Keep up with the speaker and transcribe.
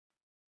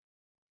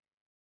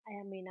I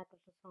am Meena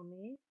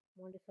Krishnaswamy,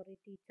 Montessori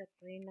teacher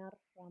trainer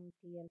from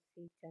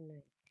TLC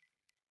Chennai.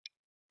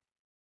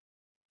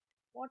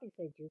 What is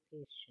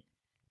education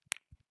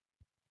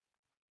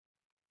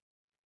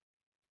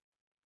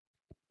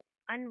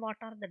and what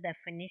are the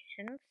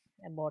definitions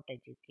about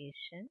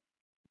education?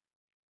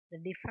 The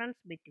difference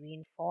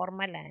between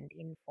formal and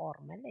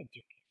informal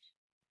education.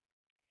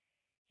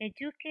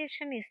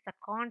 Education is the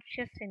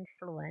conscious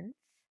influence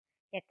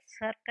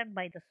exerted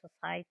by the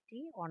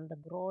society on the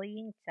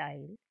growing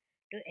child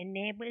to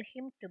enable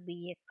him to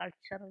be a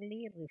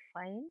culturally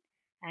refined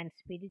and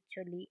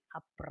spiritually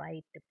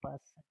upright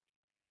person.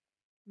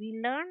 We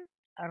learn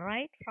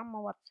right from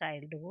our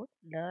childhood.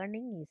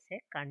 Learning is a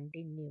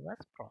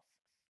continuous process.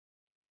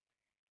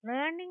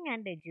 Learning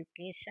and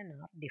education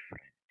are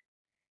different.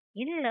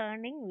 In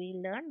learning, we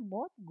learn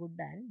both good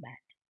and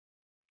bad.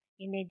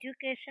 In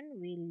education,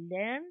 we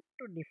learn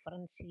to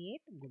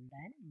differentiate good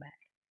and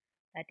bad.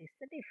 That is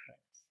the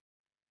difference.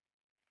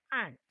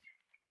 And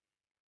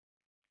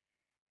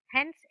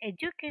hence,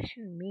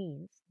 education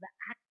means the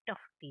act of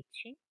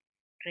teaching,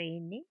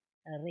 training,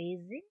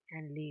 raising,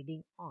 and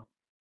leading on.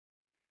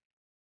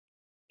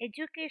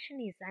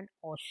 Education is an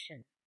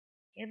ocean.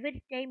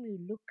 Every time you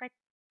look at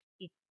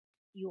it,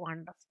 you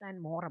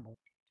understand more about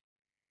it.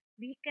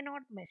 We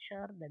cannot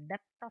measure the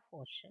depth of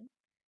ocean.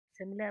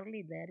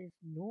 Similarly, there is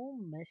no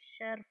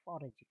measure for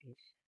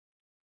education.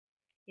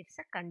 It's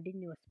a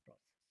continuous process.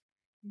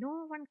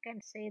 No one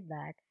can say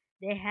that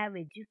they have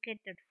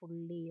educated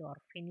fully or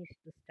finished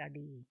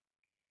studying.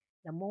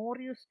 The more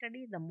you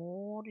study, the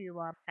more you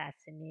are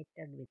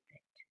fascinated with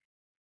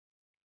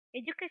it.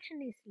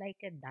 Education is like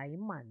a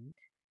diamond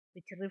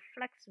which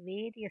reflects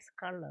various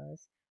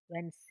colors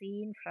when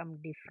seen from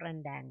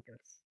different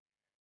angles.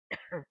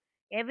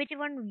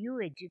 Everyone view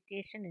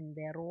education in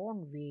their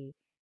own way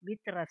with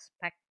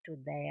respect to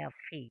their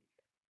field.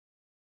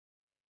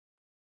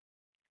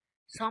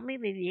 Swami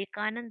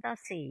Vivekananda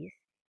says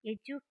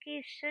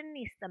education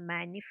is the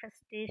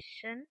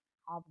manifestation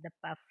of the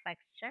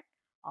perfection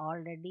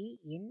already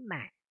in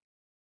man.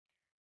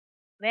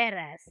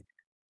 Whereas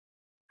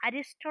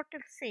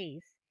Aristotle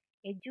says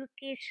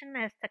education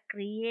as the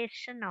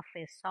creation of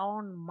a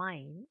sound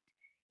mind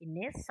in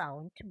a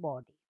sound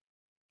body.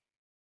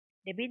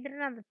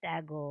 Rabindranath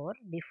Tagore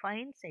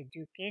defines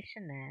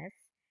education as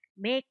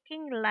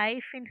making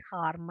life in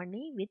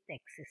harmony with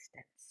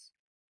existence.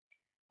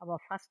 Our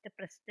first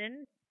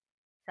president,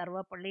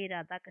 Sarvapalli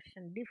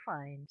Radhakrishnan,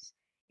 defines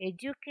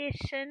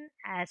education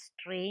as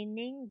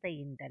training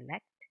the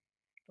intellect,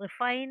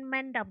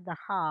 refinement of the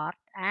heart,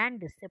 and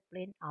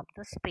discipline of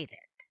the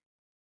spirit.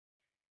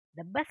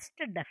 The best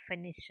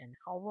definition,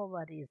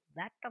 however, is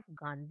that of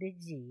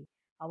Gandhiji,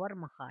 our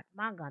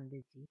Mahatma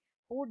Gandhiji,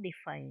 who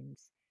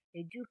defines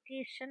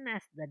education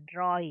as the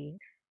drawing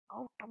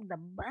out of the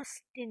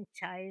best in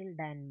child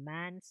and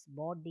man's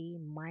body,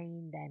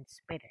 mind, and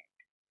spirit.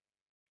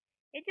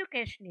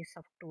 Education is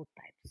of two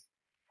types,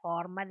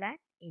 formal and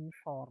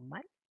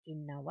informal,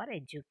 in our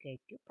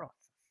educative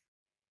process.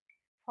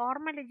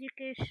 Formal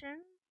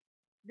education,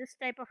 this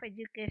type of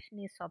education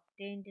is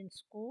obtained in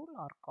school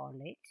or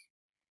college.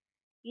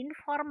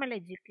 Informal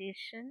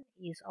education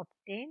is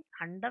obtained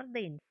under the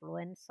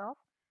influence of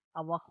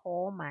our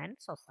home and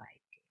society.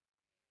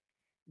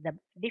 The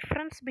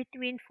difference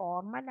between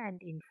formal and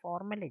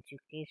informal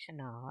education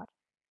are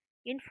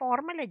in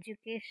formal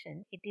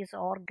education, it is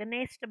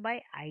organized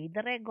by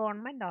either a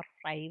government or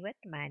private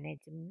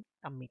management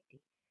committee.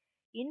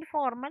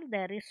 Informal,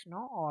 there is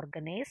no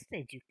organized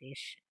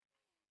education.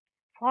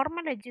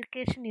 Formal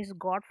education is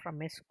got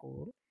from a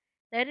school.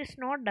 There is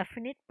no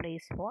definite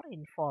place for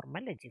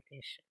informal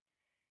education.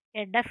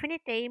 A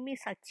definite aim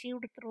is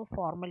achieved through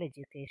formal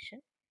education.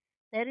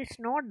 There is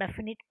no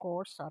definite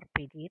course or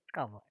period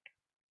covered.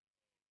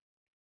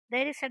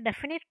 There is a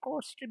definite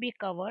course to be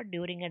covered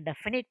during a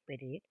definite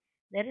period.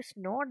 There is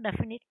no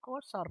definite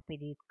course or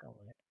period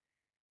covered.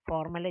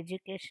 Formal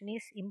education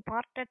is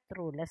imparted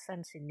through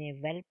lessons in a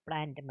well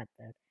planned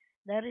method.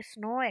 There is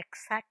no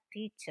exact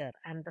teacher,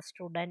 and the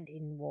student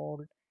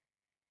involved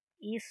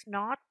is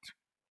not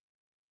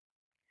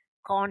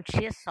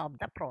conscious of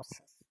the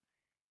process.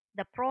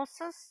 The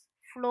process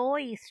flow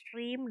is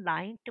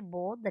streamlined to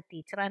both the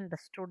teacher and the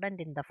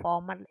student in the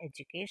formal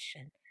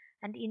education,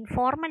 and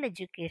informal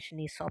education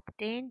is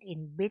obtained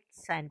in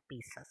bits and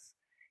pieces.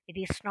 It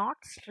is not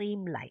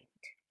streamlined.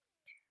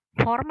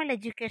 Formal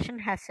education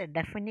has a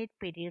definite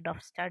period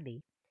of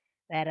study,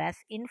 whereas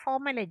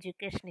informal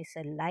education is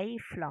a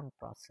lifelong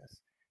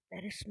process.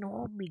 There is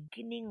no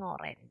beginning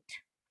or end.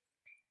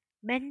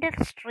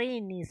 Mental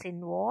strain is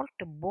involved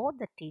to both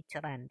the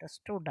teacher and the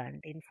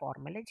student in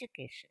formal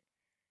education,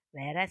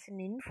 whereas in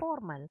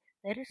informal,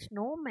 there is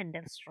no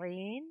mental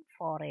strain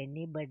for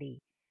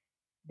anybody.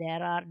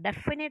 There are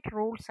definite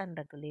rules and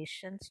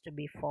regulations to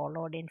be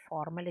followed in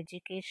formal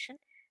education,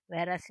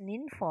 whereas in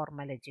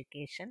informal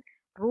education,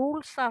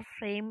 rules are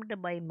framed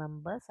by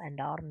members and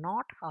are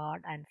not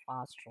hard and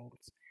fast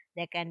rules.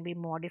 They can be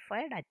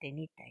modified at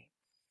any time.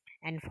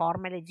 And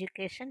formal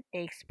education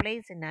takes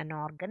place in an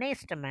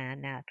organized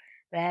manner,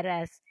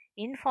 whereas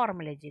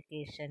informal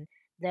education,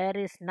 There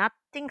is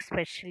nothing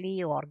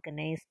specially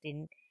organized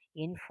in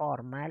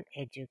informal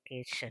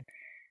education.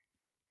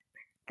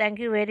 Thank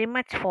you very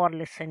much for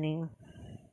listening.